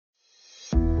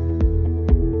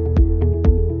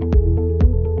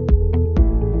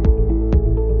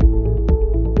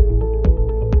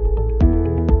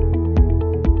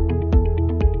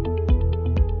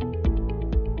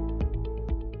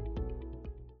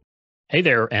Hey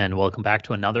there, and welcome back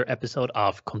to another episode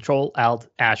of Control Alt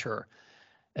Azure.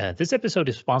 This episode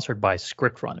is sponsored by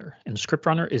ScriptRunner, and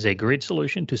ScriptRunner is a great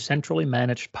solution to centrally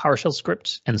manage PowerShell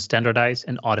scripts and standardize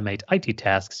and automate IT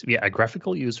tasks via a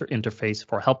graphical user interface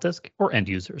for help desk or end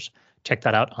users. Check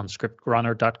that out on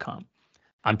scriptrunner.com.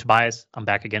 I'm Tobias. I'm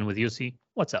back again with Jussi.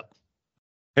 What's up?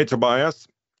 Hey, Tobias.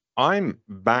 I'm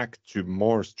back to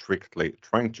more strictly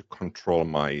trying to control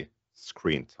my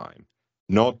screen time.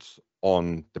 Not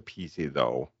on the PC,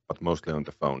 though, but mostly on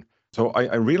the phone. So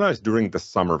I realized during the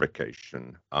summer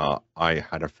vacation, I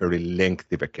had a fairly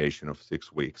lengthy vacation of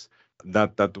 6 weeks,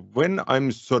 that when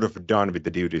I'm sort of done with the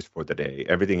duties for the day,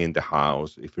 everything in the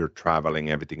house, if you're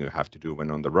traveling, everything you have to do when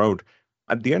on the road,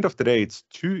 at the end of the day, it's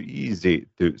too easy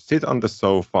to sit on the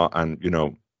sofa and,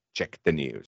 check the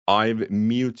news. I've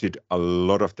muted a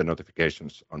lot of the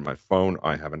notifications on my phone.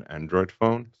 I have an Android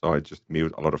phone, so I just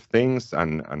mute a lot of things.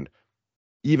 And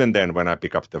even then, when I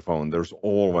pick up the phone, there's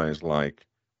always like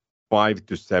 5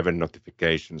 to 7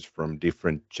 notifications from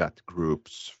different chat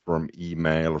groups, from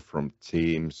email, from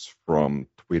Teams, from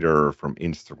Twitter, from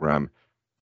Instagram.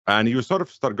 And you sort of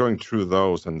start going through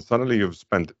those, and suddenly you've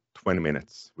spent 20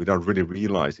 minutes without really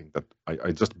realizing that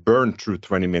I just burned through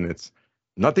 20 minutes.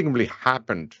 Nothing really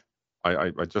happened.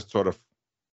 I just sort of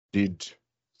did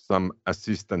some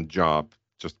assistant job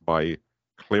just by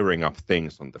clearing up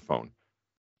things on the phone.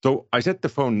 So I set the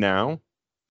phone now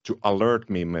to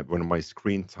alert me when my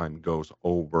screen time goes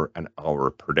over an hour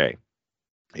per day.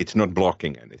 It's not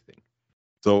blocking anything.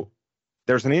 So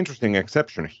there's an interesting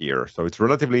exception here. So it's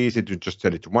relatively easy to just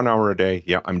set it to 1 hour a day.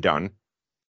 Yeah, I'm done.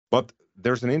 But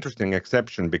there's an interesting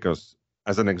exception because,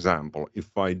 as an example,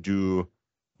 if I do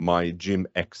my gym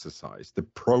exercise, the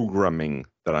programming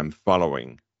that I'm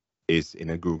following is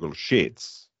in a Google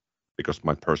Sheets because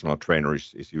my personal trainer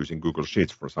is using Google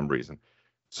Sheets for some reason.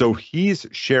 So he's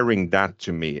sharing that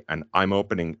to me and I'm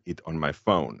opening it on my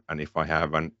phone. And if I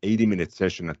have an 80-minute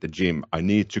session at the gym, I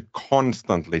need to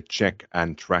constantly check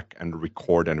and track and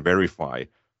record and verify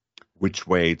which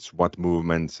weights, what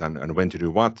movements, and when to do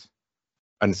what.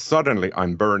 And suddenly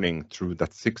I'm burning through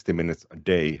that 60 minutes a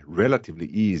day relatively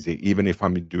easy, even if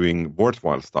I'm doing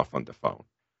worthwhile stuff on the phone.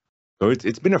 So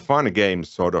it's been a fun game,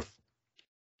 sort of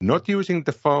not using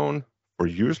the phone for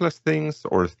useless things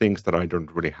or things that I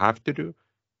don't really have to do,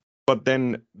 but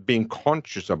then being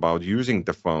conscious about using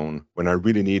the phone when I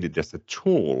really need it as a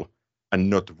tool and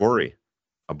not worry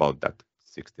about that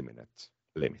 60-minute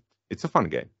limit. It's a fun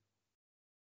game.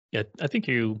 Yeah, I think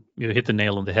you hit the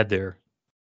nail on the head there.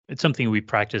 It's something we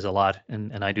practice a lot,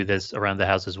 and I do this around the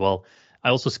house as well. I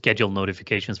also schedule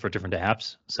notifications for different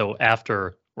apps. So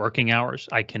after working hours,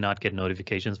 I cannot get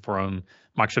notifications from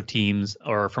Microsoft Teams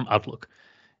or from Outlook.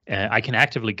 I can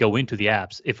actively go into the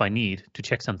apps if I need to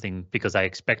check something because I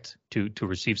expect to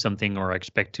receive something or I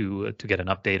expect to get an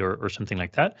update or something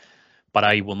like that. But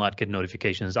I will not get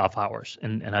notifications off hours,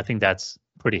 and I think that's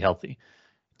pretty healthy.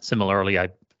 Similarly, I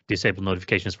disable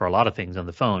notifications for a lot of things on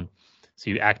the phone. So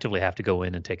you actively have to go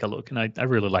in and take a look. And I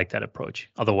really like that approach.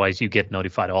 Otherwise, you get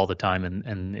notified all the time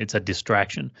and it's a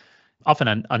distraction, often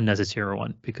an unnecessary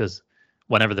one, because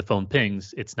whenever the phone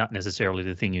pings, it's not necessarily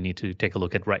the thing you need to take a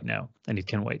look at right now, and it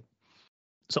can wait.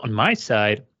 So on my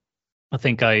side, I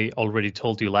think I already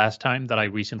told you last time that I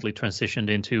recently transitioned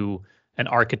into an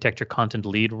architecture content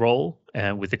lead role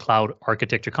with the cloud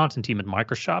architecture content team at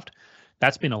Microsoft.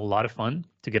 That's been a lot of fun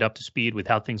to get up to speed with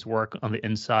how things work on the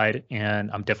inside, and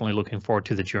I'm definitely looking forward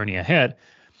to the journey ahead.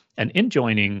 And in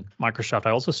joining Microsoft, I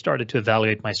also started to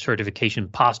evaluate my certification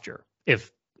posture,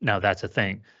 if now that's a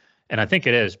thing. And I think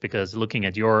it is, because looking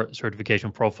at your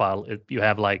certification profile, you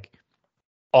have like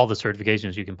all the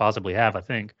certifications you can possibly have, I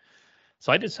think.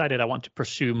 So I decided I want to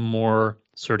pursue more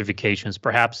certifications,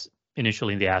 perhaps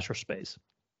initially in the Azure space.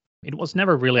 It was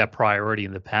never really a priority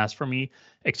in the past for me,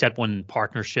 except when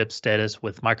partnership status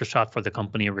with Microsoft for the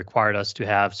company required us to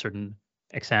have certain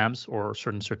exams or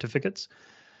certain certificates.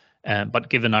 But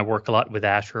given I work a lot with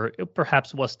Azure, it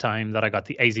perhaps was time that I got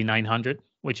the AZ900,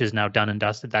 which is now done and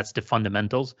dusted. That's the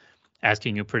fundamentals,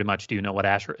 asking you pretty much, do you know what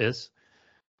Azure is?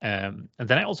 And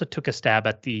then I also took a stab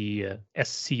at the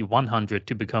SC100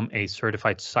 to become a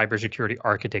certified cybersecurity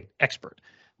architect expert,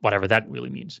 whatever that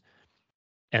really means.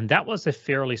 And that was a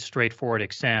fairly straightforward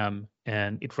exam,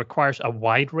 and it requires a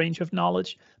wide range of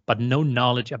knowledge, but no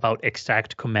knowledge about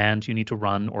exact commands you need to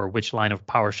run or which line of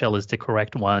PowerShell is the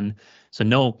correct one. So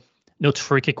no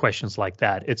tricky questions like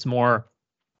that. It's more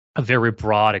a very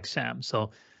broad exam.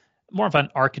 So more of an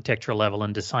architecture level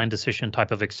and design decision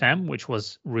type of exam, which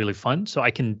was really fun. So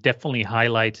I can definitely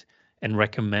highlight and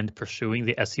recommend pursuing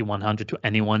the SC100 to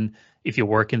anyone if you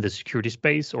work in the security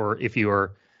space or if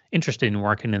you're interested in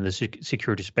working in the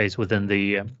security space within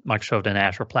the Microsoft and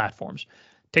Azure platforms.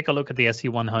 Take a look at the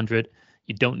SC100.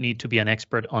 You don't need to be an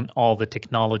expert on all the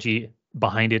technology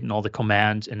behind it and all the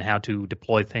commands and how to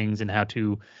deploy things and how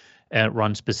to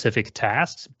run specific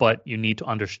tasks, but you need to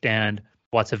understand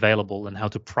what's available and how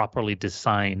to properly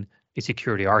design a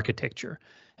security architecture.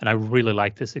 And I really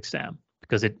like this exam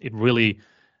because it really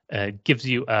gives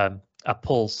you a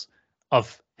pulse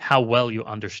of how well you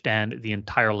understand the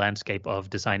entire landscape of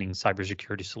designing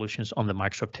cybersecurity solutions on the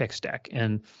Microsoft tech stack.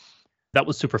 And that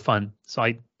was super fun. So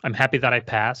I'm happy that I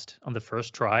passed on the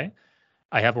first try.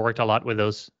 I have worked a lot with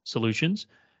those solutions.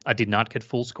 I did not get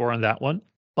full score on that one,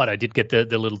 but I did get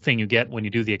the little thing you get when you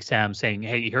do the exam saying,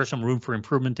 hey, here's some room for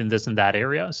improvement in this and that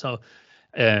area. So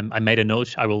I made a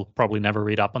note. I will probably never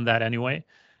read up on that anyway,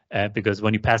 because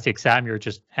when you pass the exam, you're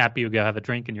just happy, you go have a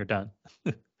drink and you're done.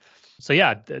 So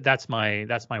yeah, that's my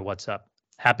what's up.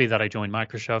 Happy that I joined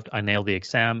Microsoft. I nailed the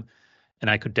exam, and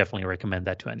I could definitely recommend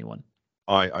that to anyone.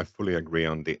 I fully agree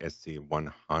on the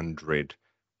SC100.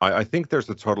 I think there's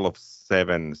a total of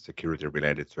 7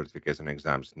 security-related certification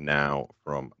exams now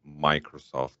from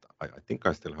Microsoft. I think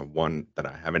I still have one that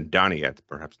I haven't done yet.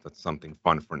 Perhaps that's something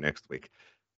fun for next week.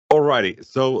 Alrighty,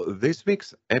 so this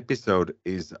week's episode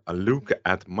is a look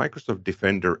at Microsoft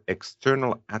Defender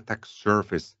External Attack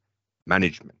Surface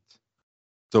Management.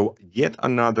 So yet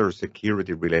another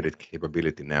security-related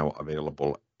capability now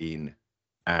available in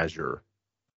Azure.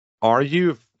 Are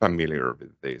you familiar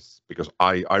with this? Because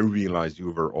I realize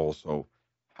you were also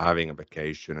having a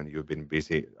vacation and you've been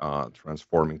busy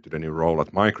transforming to the new role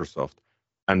at Microsoft.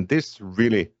 And this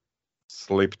really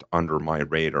slipped under my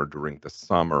radar during the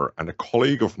summer. And a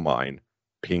colleague of mine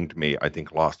pinged me, I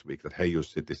think last week, that, hey,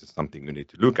 Jussi, this is something you need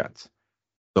to look at.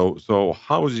 So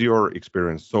how's your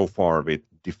experience so far with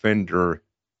Defender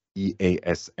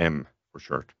EASM for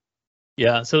short?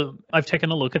 Yeah, so I've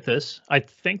taken a look at this. I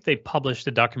think they published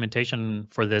the documentation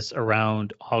for this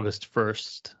around August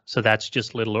 1st. So that's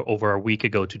just a little over a week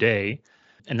ago today.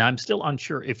 And I'm still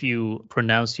unsure if you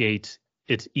pronunciate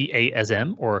it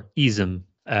EASM or EASM.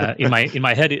 In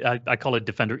my head, I call it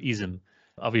Defender EASM.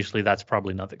 Obviously, that's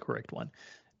probably not the correct one.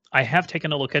 I have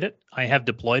taken a look at it. I have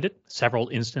deployed it, several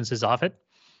instances of it,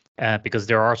 because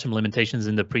there are some limitations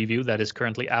in the preview that is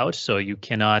currently out. So you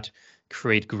cannot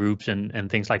create groups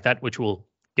and things like that, which we'll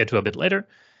get to a bit later.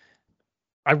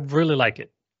 I really like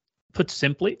it. Put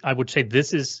simply, I would say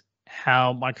this is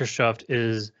how Microsoft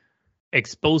is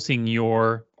exposing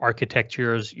your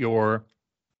architectures, your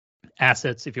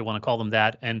assets, if you want to call them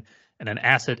that. And an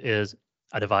asset is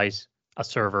a device, a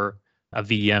server, a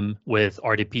VM with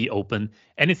RDP open.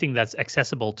 Anything that's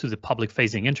accessible to the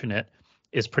public-facing internet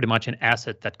is pretty much an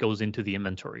asset that goes into the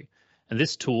inventory. And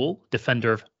this tool,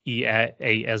 Defender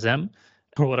EASM,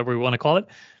 or whatever we want to call it,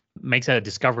 makes a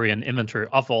discovery and inventory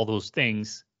of all those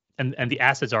things. And the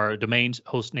assets are domains,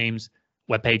 host names,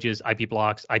 web pages, IP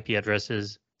blocks, IP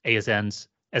addresses, ASNs,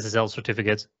 SSL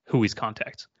certificates, whois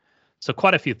contacts. So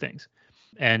quite a few things.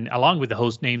 And along with the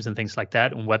host names and things like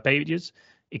that on web pages,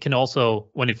 it can also,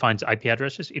 when it finds IP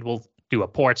addresses, it will do a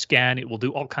port scan. It will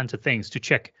do all kinds of things to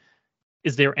check,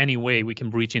 is there any way we can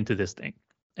breach into this thing?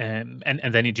 And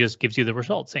then it just gives you the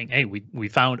result saying, hey, we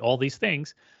found all these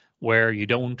things where you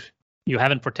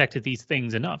haven't protected these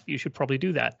things enough. You should probably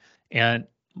do that. And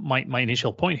my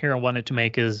initial point here I wanted to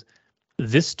make is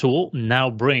this tool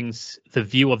now brings the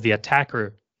view of the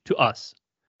attacker to us,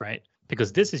 right?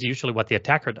 Because this is usually what the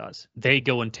attacker does. They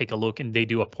go and take a look and they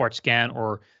do a port scan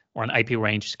or an IP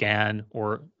range scan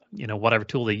or whatever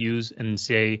tool they use and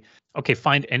say, okay,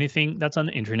 find anything that's on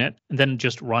the internet and then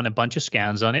just run a bunch of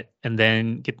scans on it and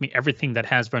then get me everything that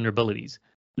has vulnerabilities.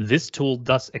 This tool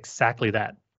does exactly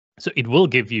that. So it will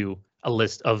give you a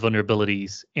list of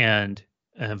vulnerabilities and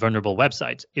vulnerable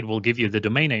websites. It will give you the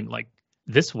domain name, like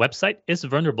this website is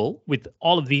vulnerable with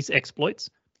all of these exploits.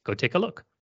 Go take a look,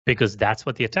 because that's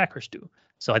what the attackers do.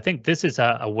 So I think this is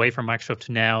a way for Microsoft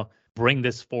to now bring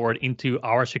this forward into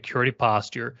our security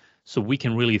posture so we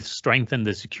can really strengthen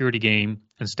the security game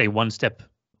and stay one step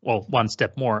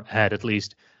more ahead, at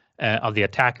least, of the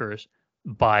attackers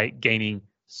by gaining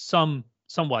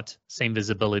somewhat same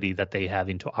visibility that they have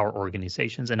into our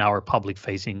organizations and our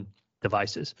public-facing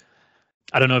devices.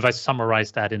 I don't know if I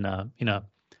summarized that in a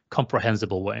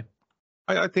comprehensible way.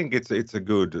 I think it's a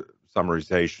good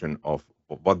summarization of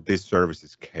what this service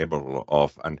is capable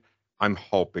of, and I'm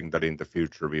hoping that in the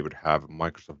future we would have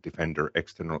Microsoft Defender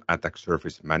External Attack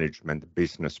Surface Management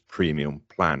Business Premium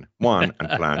Plan 1 and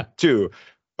Plan 2,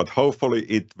 but hopefully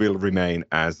it will remain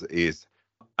as is.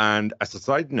 And as a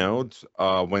side note,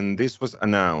 when this was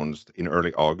announced in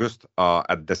early August,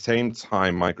 at the same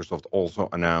time, Microsoft also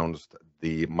announced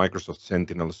the Microsoft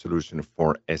Sentinel solution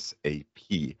for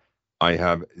SAP. I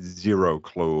have zero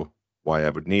clue why I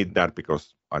would need that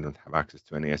because I don't have access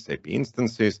to any SAP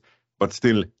instances, but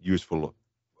still useful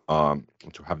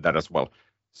to have that as well.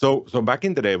 So back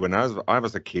in the day when I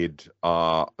was a kid,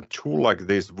 a tool like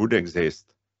this would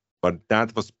exist, but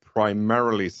that was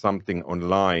primarily something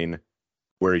online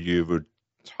where you would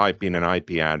type in an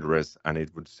IP address and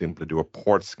it would simply do a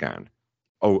port scan.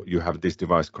 Oh, you have this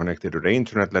device connected to the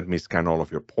internet. Let me scan all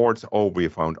of your ports. Oh, we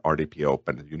found RDP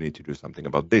open. You need to do something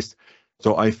about this.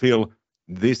 So I feel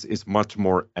this is much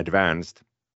more advanced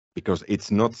because it's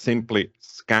not simply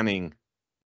scanning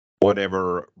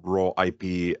whatever raw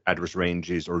IP address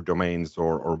ranges or domains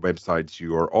or websites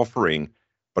you are offering,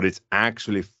 but it's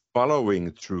actually following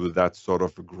through that sort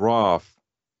of graph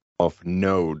of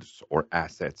nodes or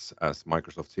assets, as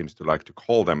Microsoft seems to like to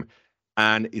call them.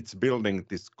 And it's building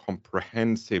this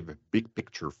comprehensive big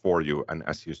picture for you. And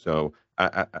as you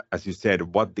said,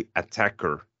 what the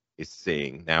attacker is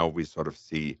seeing, now we sort of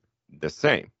see the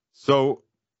same. So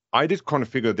I did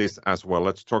configure this as well.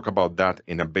 Let's talk about that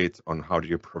in a bit on how do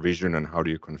you provision and how do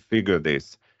you configure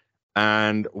this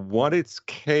and what it's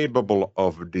capable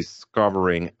of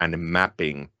discovering and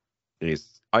mapping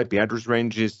is IP address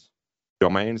ranges,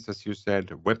 domains, as you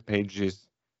said, web pages,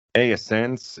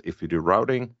 ASNs, if you do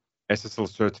routing, SSL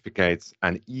certificates,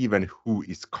 and even who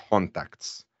is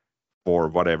contacts for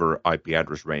whatever IP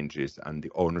address ranges and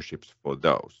the ownerships for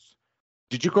those.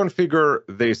 Did you configure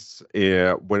this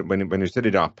when you set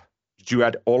it up? Did you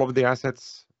add all of the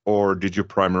assets, or did you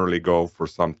primarily go for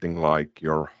something like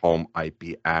your home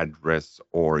IP address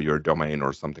or your domain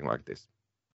or something like this?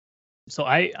 So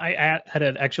I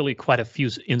added actually quite a few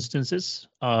instances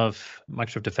of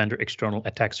Microsoft Defender External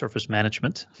Attack Surface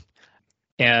Management.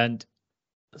 And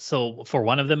so for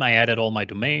one of them, I added all my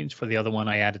domains. For the other one,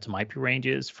 I added some IP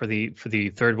ranges. For the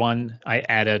third one, I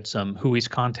added some WHOIS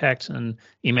contacts and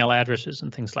email addresses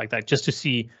and things like that, just to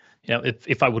see,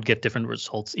 if I would get different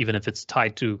results, even if it's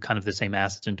tied to kind of the same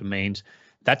assets and domains.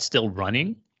 That's still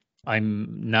running.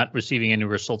 I'm not receiving any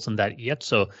results on that yet.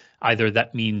 So either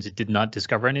that means it did not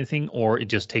discover anything, or it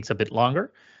just takes a bit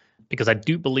longer, because I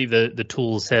do believe the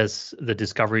tool says the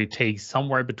discovery takes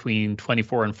somewhere between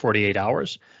 24 and 48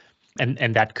 hours.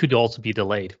 And that could also be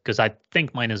delayed, because I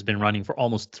think mine has been running for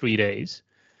almost 3 days.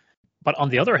 But on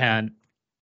the other hand,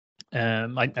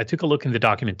 I took a look in the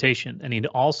documentation, and it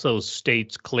also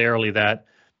states clearly that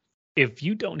if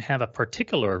you don't have a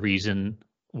particular reason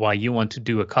why you want to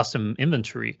do a custom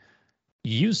inventory,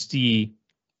 use the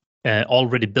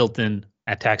already built-in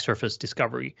attack surface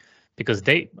discovery, because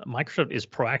Microsoft is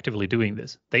proactively doing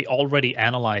this. They already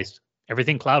analyzed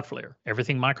everything Cloudflare,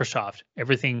 everything Microsoft,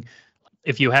 everything.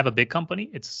 If you have a big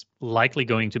company, it's likely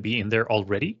going to be in there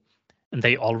already, and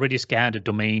they already scanned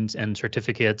domains and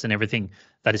certificates and everything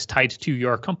that is tied to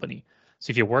your company.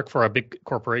 So if you work for a big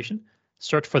corporation,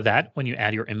 search for that when you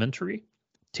add your inventory,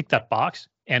 tick that box,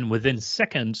 and within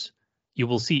seconds, you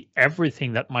will see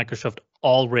everything that Microsoft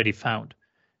already found.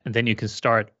 And then you can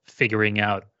start figuring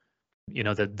out,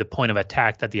 the point of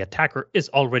attack that the attacker is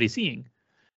already seeing,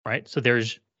 right? So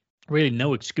there's really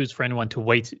no excuse for anyone to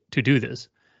wait to do this.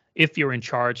 If you're in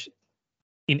charge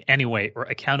in any way or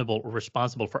accountable or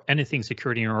responsible for anything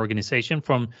security in your organization,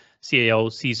 from CAO,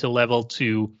 CISO level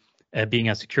to being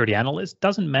a security analyst,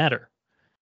 doesn't matter,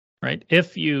 right?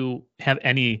 If you have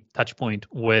any touch point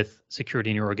with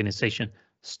security in your organization,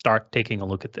 start taking a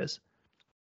look at this.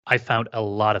 I found a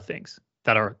lot of things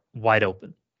that are wide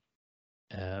open.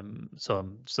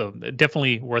 So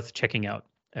definitely worth checking out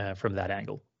from that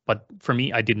angle. But for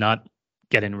me, I did not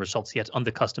get any results yet on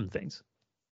the custom things.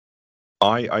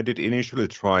 I did initially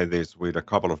try this with a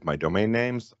couple of my domain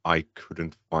names. I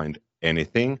couldn't find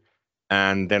anything,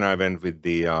 and then I went with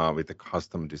the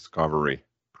custom discovery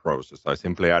process. I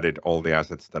simply added all the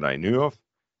assets that I knew of,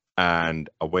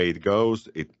 and away it goes.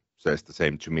 It says the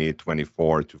same to me,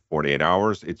 24 to 48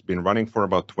 hours. It's been running for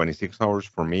about 26 hours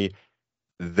for me.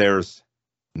 There's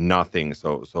nothing.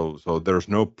 So there's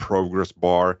no progress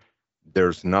bar.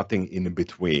 There's nothing in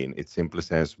between. It simply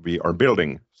says we are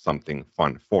building something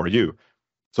fun for you.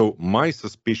 So my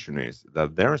suspicion is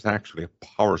that there's actually a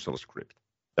PowerShell script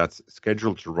that's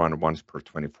scheduled to run once per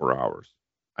 24 hours.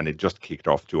 And it just kicked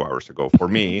off 2 hours ago for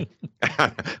me.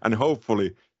 And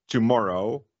hopefully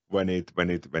tomorrow, when it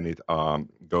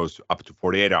goes up to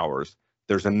 48 hours,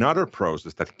 there's another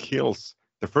process that kills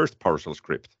the first PowerShell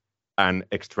script and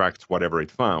extracts whatever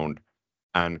it found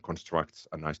and constructs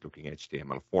a nice looking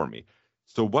HTML for me.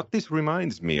 So what this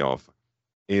reminds me of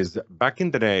is back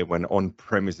in the day when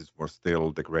on-premises was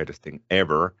still the greatest thing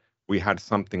ever, we had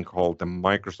something called the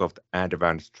Microsoft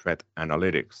Advanced Threat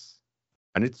Analytics.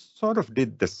 and it sort of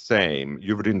did the same.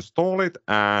 You would install it,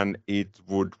 and it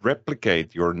would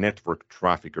replicate your network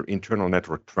traffic, your internal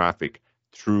network traffic,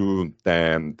 through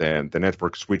the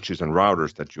network switches and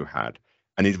routers that you had,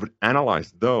 and it would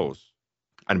analyze those.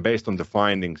 And based on the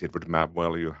findings, it would map,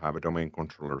 well, you have a domain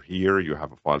controller here, you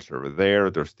have a file server there,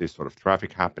 there's this sort of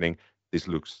traffic happening, this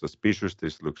looks suspicious,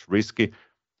 this looks risky.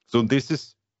 So this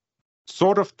is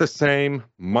sort of the same,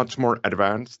 much more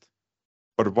advanced.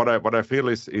 But what I feel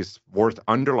is worth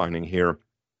underlining here,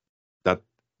 that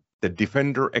the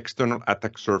Defender External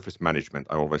Attack Surface Management,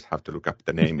 I always have to look up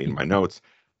the name in my notes,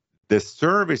 the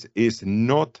service is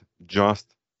not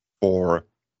just for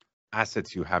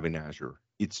assets you have in Azure.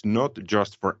 It's not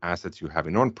just for assets you have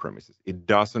in on-premises. It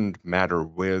doesn't matter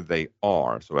where they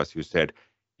are. So as you said,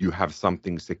 you have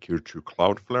something secured through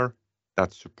Cloudflare,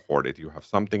 that's supported. You have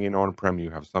something in on-prem, you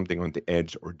have something on the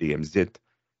edge or DMZ,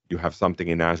 you have something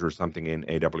in Azure, something in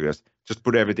AWS. Just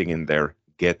put everything in there,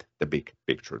 get the big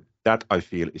picture. That, I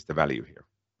feel, is the value here.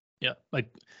 Yeah,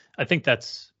 I think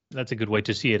that's a good way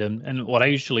to see it. And what I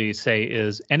usually say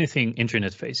is anything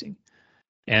internet facing,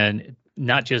 and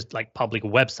not just like public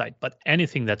website, but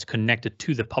anything that's connected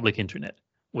to the public internet,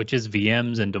 which is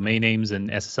VMs and domain names and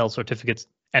SSL certificates,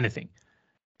 anything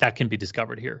that can be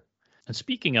discovered here. And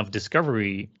speaking of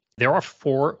discovery, there are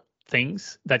 4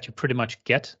 things that you pretty much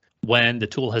get when the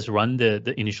tool has run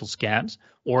the initial scans,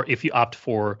 or if you opt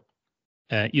for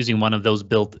using one of those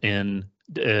built-in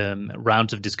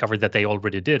rounds of discovery that they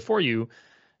already did for you,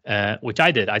 which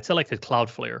I did. I selected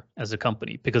Cloudflare as a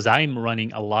company because I'm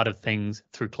running a lot of things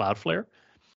through Cloudflare.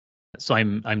 So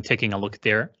I'm taking a look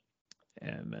there,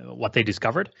 what they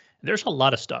discovered. There's a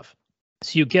lot of stuff.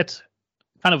 So you get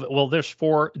kind of, well, there's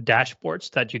 4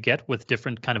 dashboards that you get with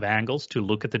different kind of angles to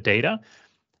look at the data.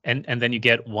 And then you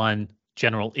get one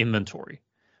general inventory.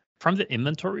 From the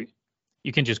inventory,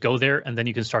 you can just go there and then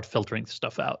you can start filtering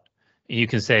stuff out. And you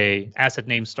can say asset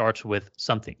name starts with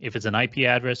something. If it's an IP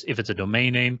address, if it's a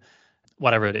domain name,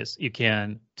 whatever it is, you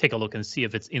can take a look and see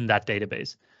if it's in that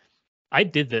database. I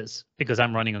did this because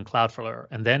I'm running on Cloudflare,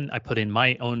 and then I put in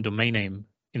my own domain name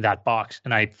in that box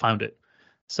and I found it.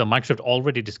 So Microsoft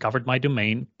already discovered my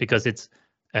domain because it's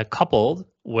coupled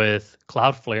with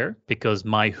Cloudflare, because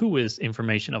my whois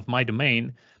information of my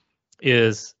domain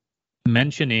is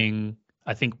mentioning,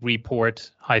 I think,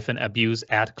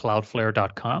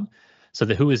 report-abuse@cloudflare.com. So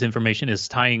the whois information is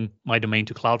tying my domain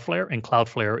to Cloudflare, and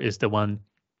Cloudflare is the one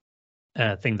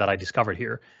thing that I discovered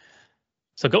here.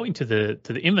 So going to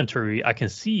the inventory, I can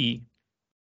see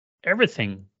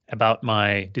everything about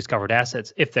my discovered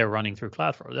assets if they're running through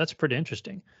Cloudflare. That's pretty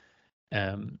interesting.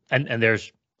 And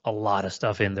there's a lot of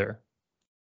stuff in there.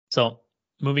 So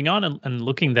moving on and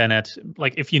looking then at,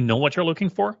 like, if you know what you're looking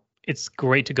for, it's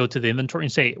great to go to the inventory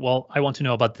and say, well, I want to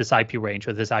know about this IP range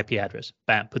or this IP address.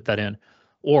 Bam, put that in.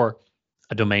 Or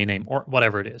a domain name or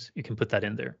whatever it is, you can put that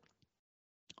in there.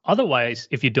 Otherwise,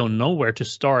 if you don't know where to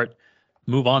start,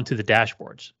 move on to the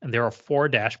dashboards. And there are 4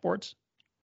 dashboards: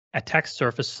 attack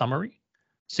surface summary,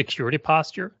 security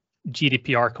posture,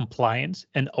 GDPR compliance,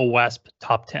 and OWASP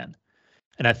top 10.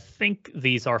 And I think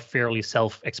these are fairly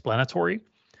self-explanatory.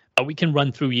 We can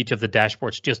run through each of the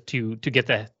dashboards just to get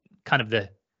the kind of the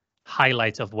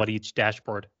highlights of what each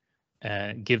dashboard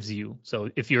gives you. So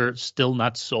if you're still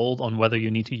not sold on whether you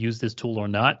need to use this tool or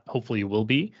not, hopefully you will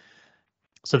be.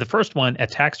 So the first one,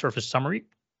 attack surface summary,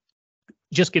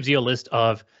 just gives you a list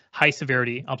of high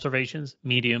severity observations,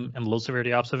 medium and low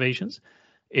severity observations.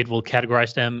 It will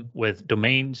categorize them with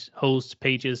domains, hosts,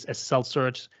 pages, SSL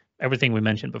certs, everything we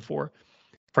mentioned before.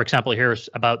 For example, here's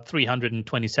about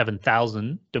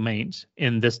 327,000 domains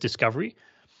in this discovery.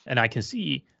 And I can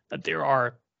see that there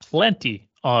are plenty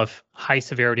of high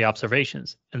severity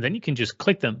observations, and then you can just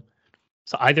click them.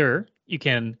 So either you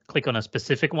can click on a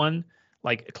specific one,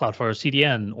 like Cloudflare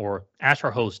CDN or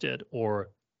Azure hosted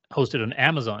or hosted on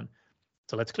Amazon.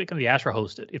 So let's click on the Azure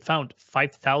hosted. It found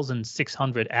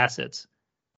 5,600 assets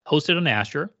hosted on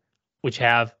Azure, which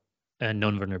have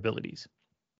known vulnerabilities,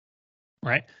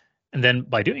 right? And then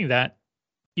by doing that,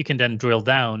 you can then drill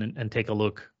down and take a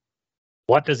look.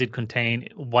 What does it contain?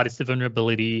 What is the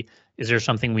vulnerability? Is there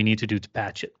something we need to do to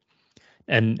patch it?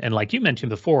 And like you mentioned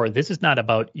before, this is not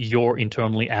about your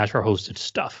internally Azure hosted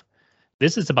stuff.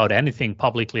 This is about anything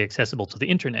publicly accessible to the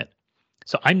internet.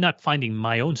 So I'm not finding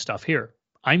my own stuff here.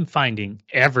 I'm finding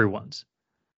everyone's.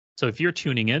 So if you're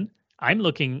tuning in, I'm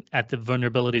looking at the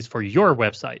vulnerabilities for your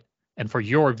website and for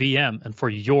your VM and for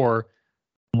your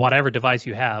whatever device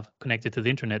you have connected to the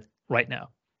internet right now,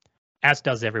 as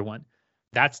does everyone.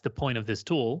 That's the point of this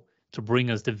tool, to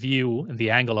bring us the view and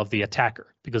the angle of the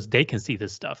attacker, because they can see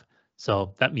this stuff.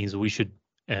 So that means we should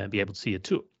be able to see it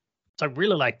too. So I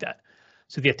really like that.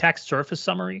 So the attack surface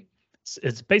summary,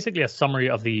 it's basically a summary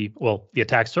of the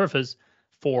attack surface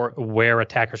for where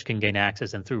attackers can gain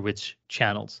access and through which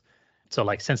channels. So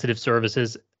like sensitive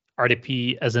services,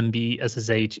 RDP, SMB,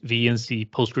 SSH, VNC,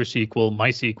 PostgreSQL,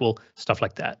 MySQL, stuff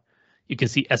like that. You can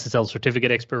see SSL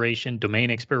certificate expiration,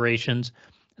 domain expirations,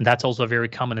 and that's also a very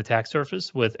common attack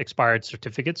surface with expired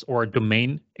certificates or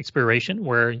domain expiration,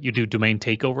 where you do domain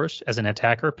takeovers as an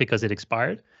attacker because it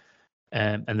expired.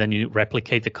 And then you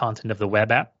replicate the content of the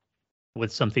web app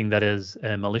with something that is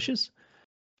malicious.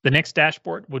 The next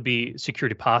dashboard would be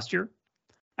security posture.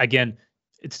 Again,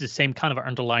 it's the same kind of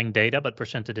underlying data, but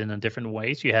presented in a different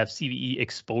way. So you have CVE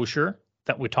exposure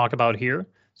that we talk about here.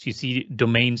 So you see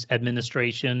domains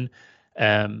administration,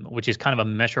 which is kind of a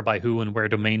measure by who and where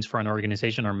domains for an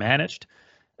organization are managed.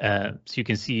 So you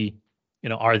can see,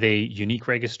 are they unique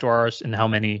registrars and how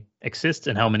many exist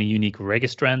and how many unique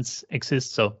registrants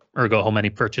exist. So ergo, how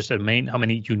many purchase a domain, how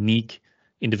many unique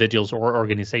individuals or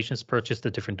organizations purchase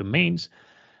the different domains,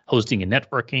 hosting and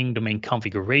networking, domain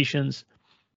configurations.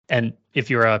 And if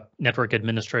you're a network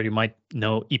administrator, you might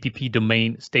know EPP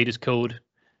domain status code,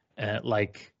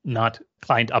 like not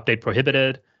client update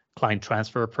prohibited, client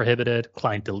transfer prohibited,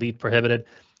 client delete prohibited,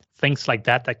 things like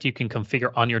that you can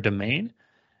configure on your domain.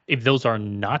 If those are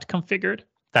not configured,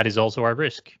 that is also a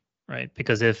risk, right?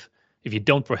 Because if you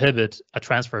don't prohibit a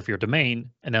transfer of your domain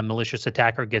and a malicious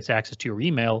attacker gets access to your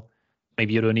email,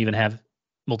 maybe you don't even have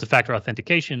multi-factor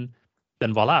authentication,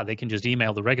 then voila, they can just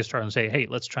email the registrar and say, hey,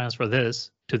 let's transfer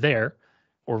this to there,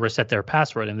 or reset their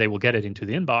password, and they will get it into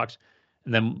the inbox,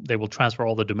 and then they will transfer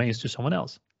all the domains to someone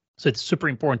else. So it's super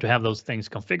important to have those things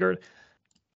configured.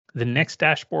 The next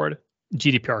dashboard,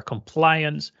 GDPR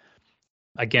compliance,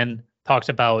 again, talks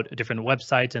about different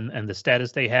websites and the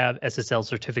status they have, SSL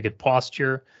certificate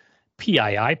posture,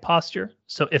 PII posture.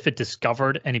 So if it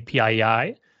discovered any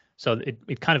PII, so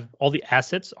it kind of, all the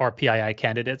assets are PII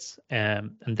candidates,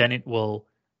 and then it will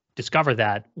discover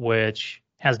that, which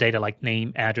has data like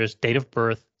name, address, date of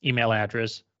birth, email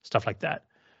address, stuff like that.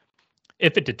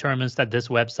 If it determines that this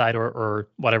website or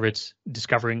whatever it's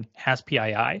discovering has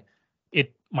PII,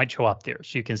 it might show up there.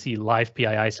 So you can see live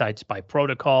PII sites by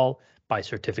protocol, by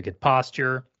certificate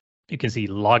posture. You can see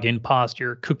login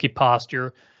posture, cookie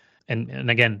posture,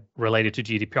 and again, related to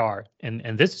GDPR.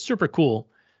 And this is super cool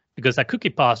because that cookie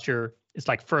posture is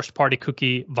like first-party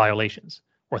cookie violations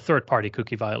or third-party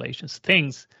cookie violations,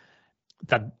 things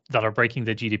that are breaking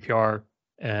the GDPR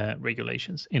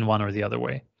regulations in one or the other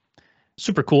way.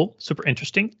 Super cool, super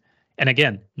interesting. And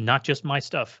again, not just my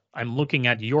stuff. I'm looking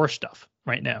at your stuff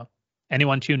right now.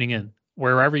 Anyone tuning in,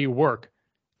 wherever you work,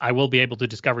 I will be able to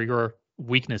discover your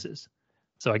weaknesses.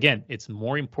 So again, it's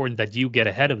more important that you get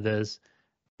ahead of this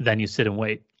than you sit and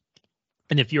wait.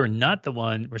 And if you're not the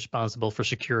one responsible for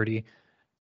security,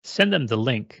 send them the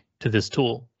link to this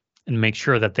tool and make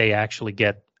sure that they actually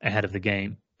get ahead of the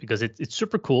game, because it's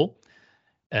super cool.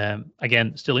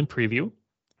 Again, still in preview,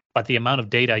 but the amount of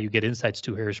data you get insights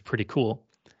to here is pretty cool.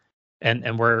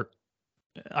 And where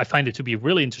I find it to be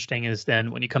really interesting is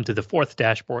then when you come to the fourth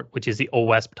dashboard, which is the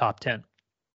OWASP top 10.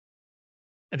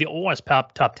 And the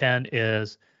OWASP top 10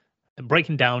 is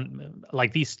breaking down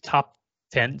like these top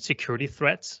 10 security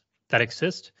threats that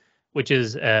exist, which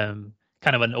is kind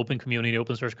of an open community,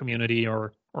 open source community,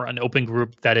 or an open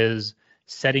group that is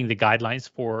setting the guidelines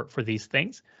for these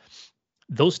things.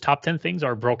 Those top 10 things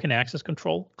are broken access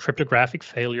control, cryptographic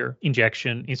failure,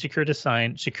 injection, insecure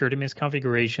design, security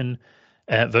misconfiguration,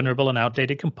 vulnerable and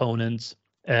outdated components,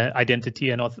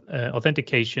 identity and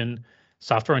authentication,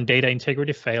 software and data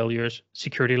integrity failures,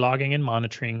 security logging and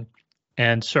monitoring,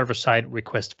 and server-side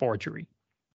request forgery.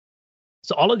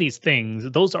 So all of these things,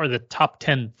 those are the top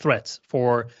 10 threats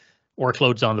for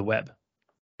workloads on the web,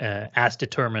 as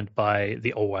determined by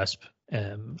the OWASP. I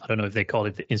don't know if they call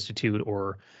it the institute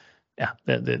or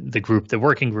the group, the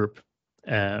working group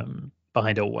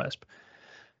behind OWASP.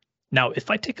 Now,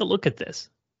 if I take a look at this,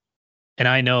 and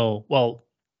I know, well,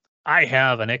 I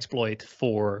have an exploit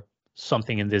for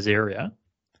something in this area,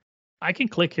 I can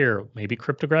click here, maybe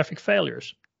cryptographic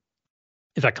failures.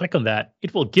 If I click on that,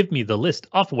 it will give me the list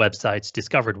of websites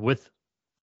discovered with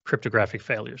cryptographic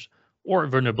failures or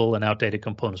vulnerable and outdated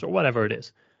components or whatever it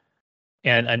is.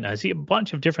 And I see a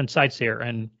bunch of different sites here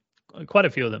and quite a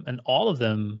few of them, and all of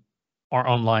them are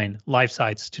online, live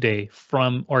sites today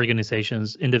from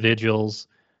organizations, individuals,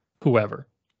 whoever.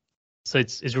 So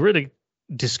it's really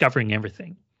discovering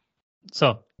everything.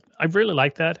 So I really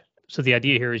like that. So the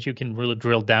idea here is you can really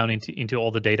drill down into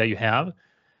all the data you have.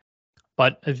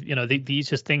 But the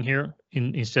easiest thing here,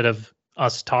 instead of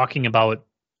us talking about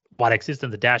what exists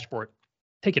in the dashboard,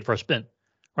 take it for a spin.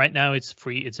 Right now it's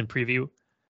free, it's in preview.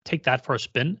 Take that for a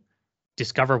spin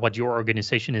discover what your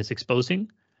organization is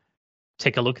exposing,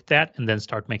 take a look at that, and then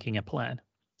start making a plan.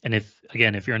 And if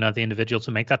you're not the individual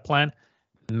to make that plan,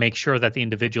 make sure that the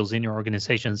individuals in your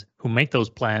organizations who make those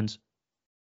plans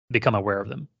become aware of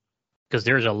them, because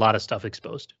there's a lot of stuff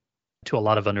exposed to a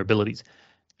lot of vulnerabilities,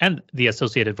 and the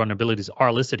associated vulnerabilities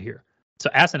are listed here. So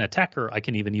as an attacker, I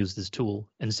can even use this tool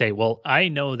and say, well, I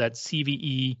know that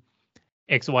CVE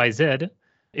XYZ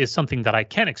is something that I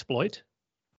can exploit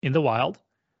in the wild.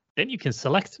 Then you can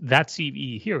select that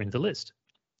CVE here in the list,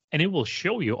 and it will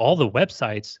show you all the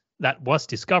websites that was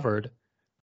discovered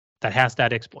that has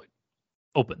that exploit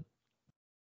open.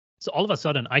 So all of a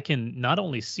sudden, I can not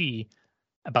only see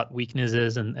about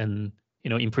weaknesses and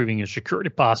improving your security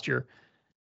posture,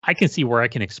 I can see where I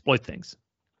can exploit things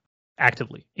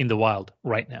actively in the wild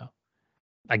right now.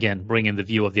 Again, bringing the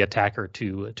view of the attacker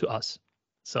to us.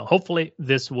 So hopefully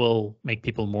this will make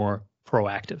people more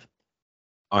proactive.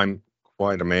 I'm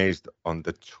quite amazed on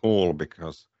the tool,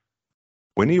 because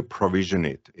when you provision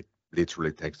it, it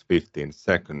literally takes 15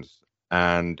 seconds.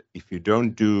 And if you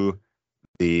don't do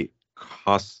the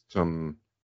custom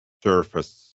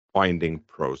surface finding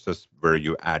process where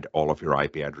you add all of your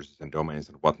IP addresses and domains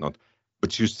and whatnot,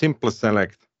 but you simply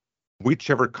select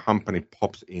whichever company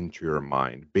pops into your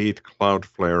mind, be it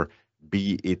Cloudflare,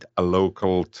 be it a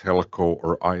local telco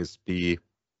or ISP,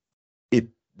 it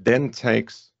then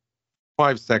takes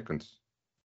 5 seconds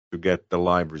to get the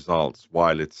live results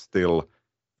while it's still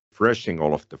refreshing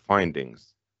all of the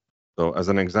findings. So as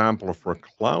an example for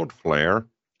Cloudflare,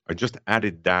 I just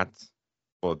added that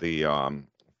for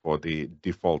the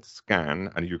default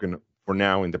scan, and you can, for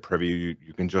now in the preview,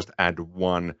 you can just add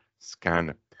one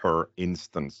scan per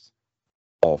instance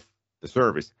of the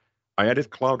service. I added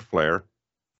Cloudflare,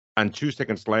 and 2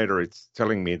 seconds later, it's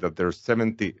telling me that there's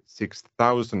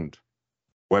 76,000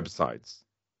 websites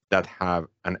that have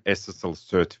an SSL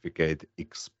certificate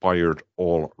expired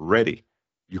already.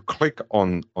 You click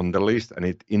on the list, and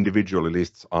it individually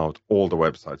lists out all the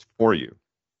websites for you.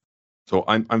 So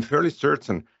I'm fairly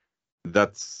certain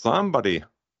that somebody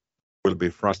will be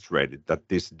frustrated that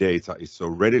this data is so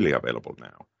readily available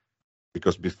now.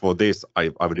 Because before this,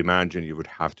 I would imagine you would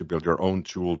have to build your own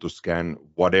tool to scan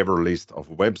whatever list of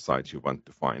websites you want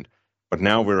to find. But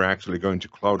now we're actually going to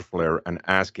Cloudflare and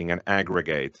asking an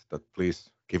aggregate that please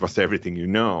give us everything you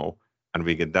know, and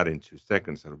we get that in 2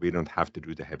 seconds, and we don't have to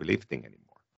do the heavy lifting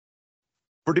anymore.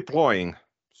 For deploying,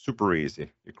 super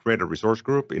easy. You create a resource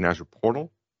group in Azure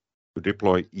Portal, you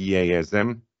deploy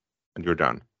EASM, and you're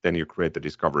done. Then you create the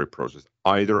discovery process,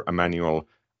 either a manual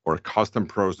or a custom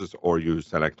process, or you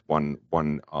select one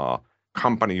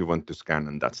company you want to scan,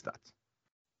 and that's that.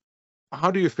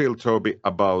 How do you feel, Toby,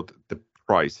 about the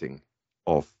pricing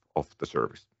of the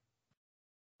service?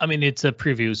 I mean, it's a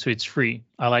preview, so it's free.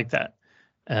 I like that.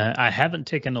 I haven't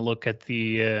taken a look at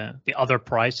the other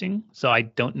pricing, so I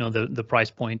don't know the price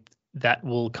point that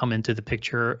will come into the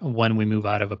picture when we move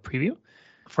out of a preview.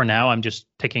 For now, I'm just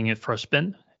taking it for a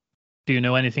spin. Do you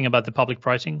know anything about the public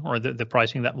pricing or the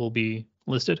pricing that will be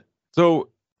listed? So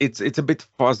it's a bit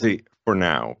fuzzy for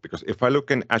now, because if I look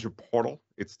in Azure Portal,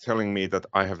 it's telling me that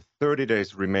I have 30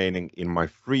 days remaining in my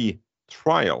free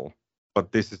trial,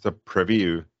 but this is a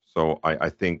preview. So I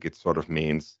think it sort of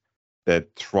means the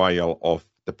trial of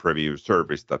the preview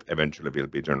service that eventually will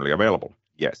be generally available.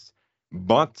 Yes.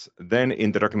 But then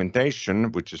in the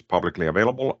documentation, which is publicly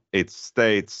available, it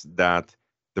states that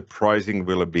the pricing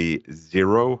will be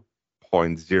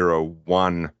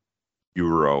 0.01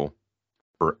 euro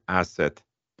per asset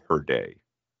per day.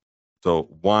 So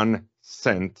 1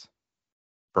 cent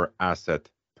per asset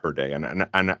per day. And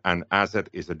an asset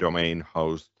is a domain,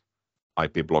 host,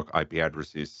 IP block, IP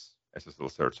addresses, SSL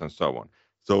certs, and so on.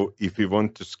 So if you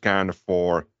want to scan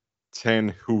for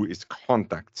 10 Whois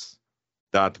contacts,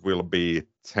 that will be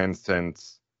 10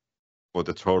 cents for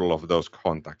the total of those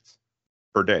contacts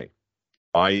per day.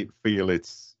 I feel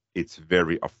it's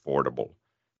very affordable.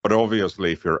 But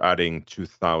obviously, if you're adding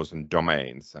 2,000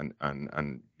 domains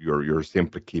and you're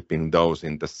simply keeping those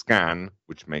in the scan,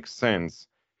 which makes sense,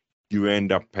 you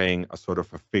end up paying a sort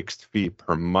of a fixed fee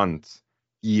per month,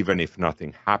 even if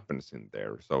nothing happens in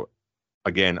there. So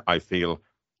again, I feel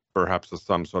perhaps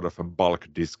some sort of a bulk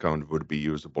discount would be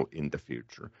usable in the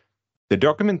future. The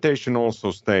documentation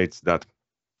also states that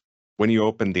when you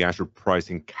open the Azure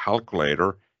pricing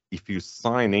calculator, if you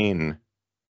sign in,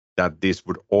 that this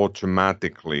would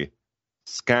automatically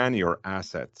scan your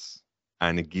assets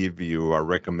and give you a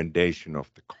recommendation of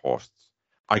the costs.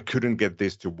 I couldn't get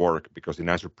this to work because in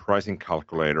Azure pricing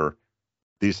calculator,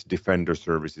 this Defender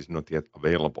service is not yet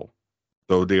available.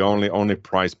 So the only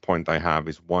price point I have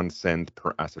is 1 cent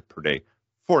per asset per day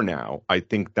for now. I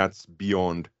think that's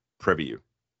beyond preview.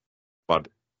 But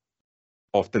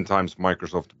oftentimes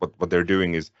Microsoft, what they're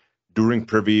doing is during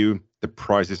preview, the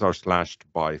prices are slashed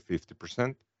by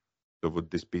 50%. So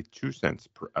would this be 2 cents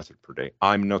per asset per day?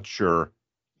 I'm not sure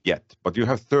yet, but you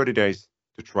have 30 days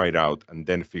to try it out and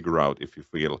then figure out if you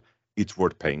feel it's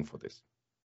worth paying for this.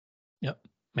 Yep,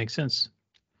 makes sense.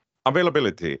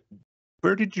 Availability.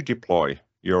 Where did you deploy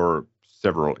your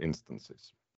several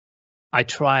instances? I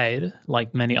tried,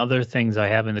 like many other things I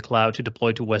have in the cloud, to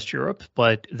deploy to West Europe,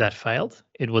 but that failed.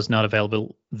 It was not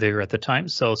available there at the time.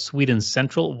 So Sweden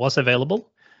Central was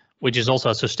available, which is also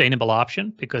a sustainable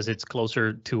option because it's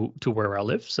closer to where I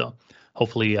live. So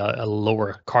hopefully a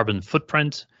lower carbon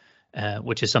footprint,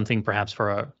 which is something perhaps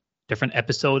for a different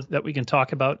episode that we can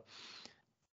talk about.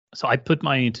 So I put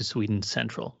mine into Sweden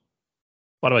Central.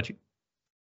 What about you?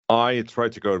 I try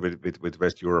to go with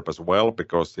West Europe as well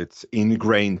because it's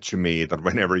ingrained to me that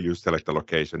whenever you select a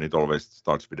location, it always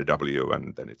starts with a W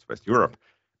and then it's West Europe.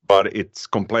 But it's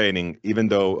complaining, even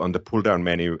though on the pull-down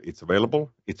menu it's available,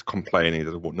 it's complaining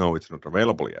that no, it's not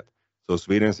available yet. So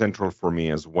Sweden Central for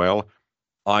me as well.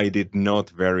 I did not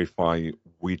verify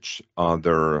which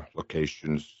other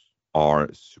locations are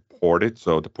supported.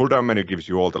 So the pull-down menu gives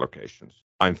you all the locations.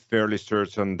 I'm fairly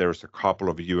certain there's a couple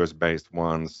of US-based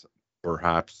ones,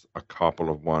 perhaps a couple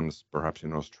of ones, perhaps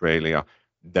in Australia,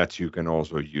 that you can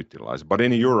also utilize. But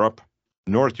in Europe,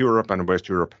 North Europe and West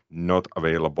Europe, not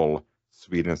available.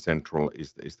 Sweden Central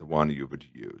is the one you would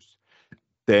use.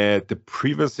 The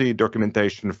privacy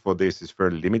documentation for this is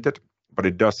fairly limited, but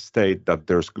it does state that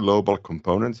there's global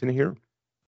components in here.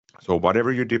 So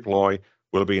whatever you deploy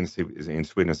will be in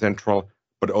Sweden Central,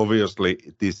 but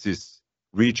obviously this is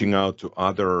reaching out to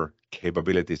other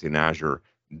capabilities in Azure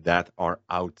that are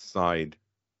outside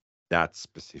that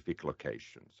specific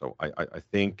location. So I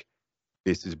think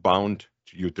this is bound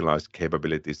to utilize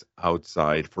capabilities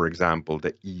outside, for example,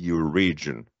 the EU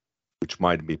region, which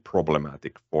might be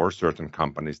problematic for certain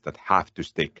companies that have to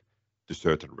stick to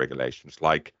certain regulations,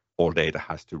 like all data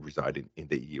has to reside in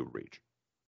the EU region.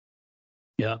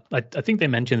 Yeah, I think they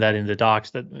mentioned that in the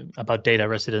docs that about data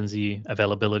residency,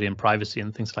 availability, and privacy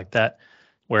and things like that,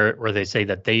 where they say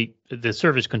that the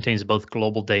service contains both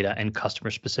global data and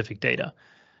customer-specific data.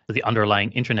 The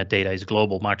underlying internet data is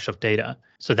global Microsoft data,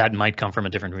 so that might come from a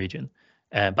different region,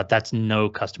 but that's no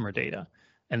customer data.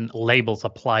 And labels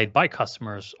applied by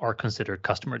customers are considered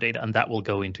customer data, and that will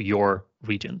go into your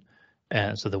region,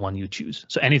 so the one you choose.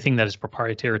 So anything that is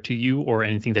proprietary to you or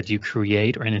anything that you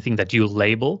create or anything that you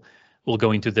label will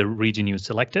go into the region you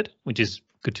selected, which is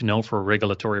good to know for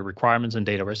regulatory requirements and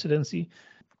data residency.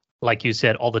 Like you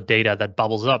said, all the data that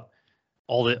bubbles up,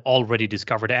 all the already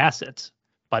discovered assets,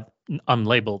 but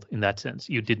unlabeled in that sense.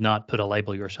 You did not put a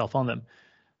label yourself on them.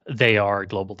 They are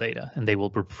global data, and they will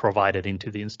be provided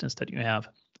into the instance that you have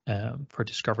for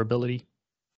discoverability.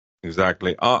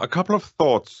 Exactly. A couple of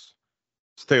thoughts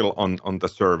still on the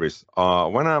service.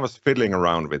 When I was fiddling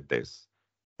around with this,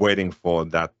 waiting for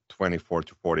that 24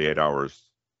 to 48 hours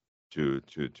to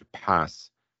pass,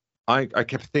 I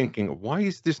kept thinking, why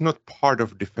is this not part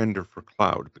of Defender for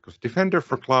Cloud? Because Defender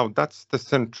for Cloud, that's the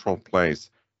central place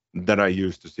that I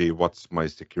use to see what's my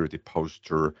security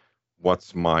posture, what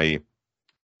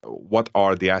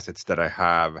are the assets that I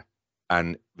have.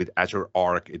 And with Azure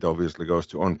Arc, it obviously goes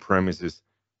to on-premises.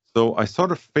 So I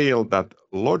sort of feel that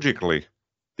logically,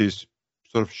 this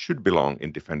sort of should belong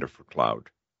in Defender for Cloud,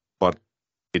 but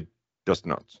it does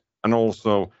not. And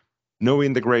also, no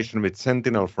integration with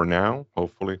Sentinel for now,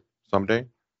 hopefully someday.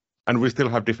 And we still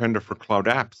have Defender for Cloud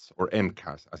Apps, or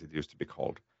MCAS, as it used to be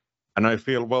called. And I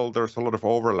feel, well, there's a lot of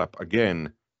overlap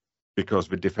again, because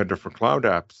with Defender for Cloud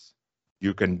Apps,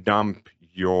 you can dump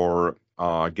your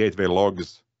gateway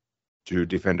logs to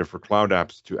Defender for Cloud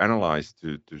Apps to analyze,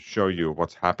 to show you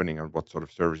what's happening and what sort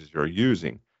of services you're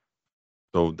using.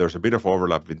 So there's a bit of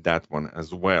overlap with that one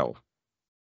as well.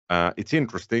 It's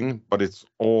interesting, but it's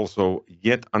also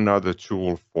yet another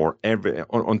tool for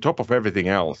on top of everything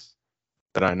else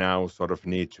that I now sort of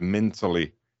need to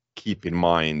mentally keep in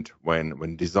mind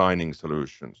when designing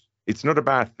solutions. It's not a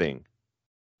bad thing,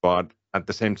 but at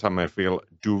the same time, I feel,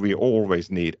 do we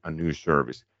always need a new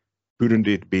service? Couldn't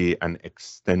it be an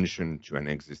extension to an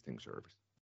existing service?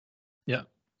 Yeah,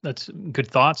 that's good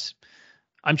thoughts.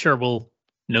 I'm sure we'll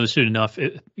know soon enough,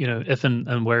 if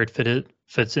and where it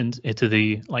fits into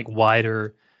the like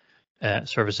wider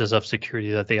services of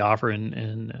security that they offer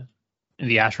in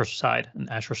the Azure side, in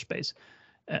Azure space.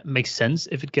 Makes sense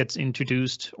if it gets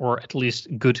introduced, or at least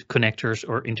good connectors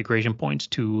or integration points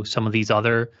to some of these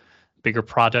other bigger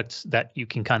products that you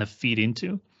can kind of feed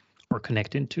into or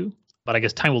connect into. But I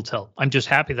guess time will tell. I'm just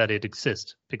happy that it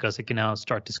exists because I can now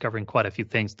start discovering quite a few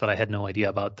things that I had no idea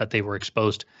about, that they were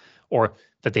exposed or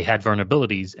that they had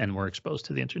vulnerabilities and were exposed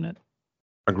to the internet.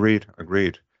 Agreed.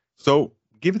 So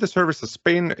give the service a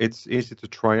spin. It's easy to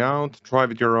try out. Try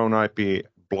with your own IP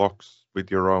blocks, with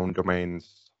your own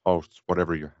domains, hosts,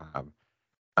 whatever you have.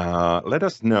 Let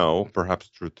us know, perhaps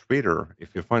through Twitter,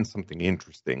 if you find something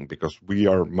interesting, because we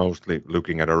are mostly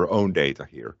looking at our own data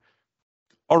here.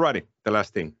 Alrighty, the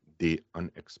last thing, the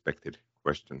unexpected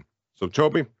question. So,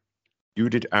 Toby, you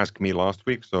did ask me last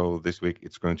week, so this week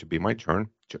it's going to be my turn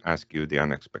to ask you the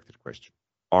unexpected question.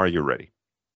 Are you ready?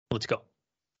 Let's go.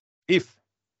 If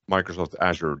Microsoft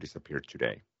Azure disappeared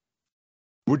today,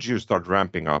 would you start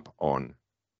ramping up on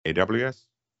AWS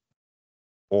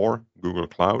or Google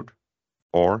Cloud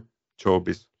or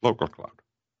Toby's local cloud?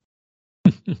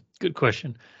 Good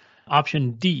question.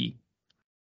 Option D,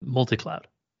 multi-cloud.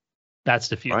 That's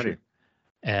the future.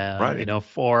 Righty.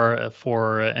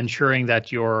 For ensuring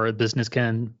that your business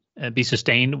can be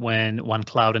sustained when one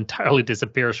cloud entirely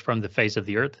disappears from the face of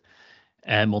the earth,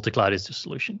 and multi-cloud is the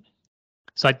solution.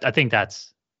 So I think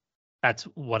that's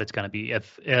what it's going to be.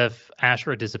 If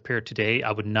Azure disappeared today,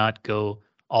 I would not go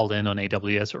all in on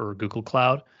AWS or Google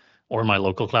Cloud or my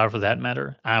local cloud for that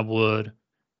matter. I would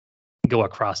go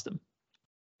across them.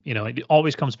 It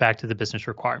always comes back to the business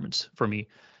requirements for me.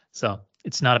 So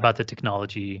it's not about the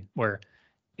technology where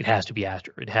it has to be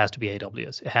Azure, it has to be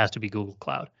AWS, it has to be Google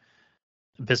Cloud.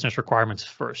 Business requirements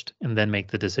first, and then make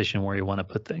the decision where you want to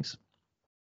put things.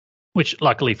 Which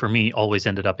luckily for me always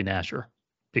ended up in Azure,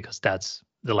 because that's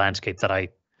the landscape that I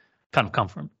kind of come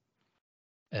from.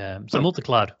 So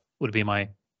multi-cloud would be my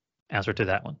answer to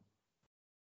that one.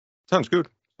 Sounds good.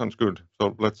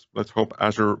 So let's hope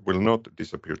Azure will not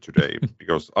disappear today,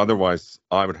 because otherwise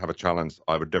I would have a challenge.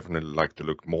 I would definitely like to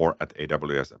look more at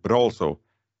AWS, but also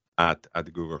at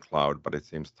Google Cloud. But it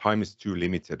seems time is too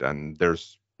limited, and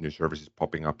there's new services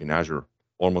popping up in Azure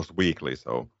almost weekly.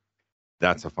 So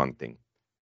that's a fun thing.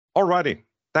 Alrighty.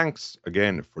 Thanks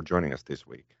again for joining us this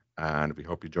week, and we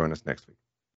hope you join us next week.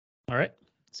 All right.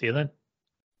 See you then.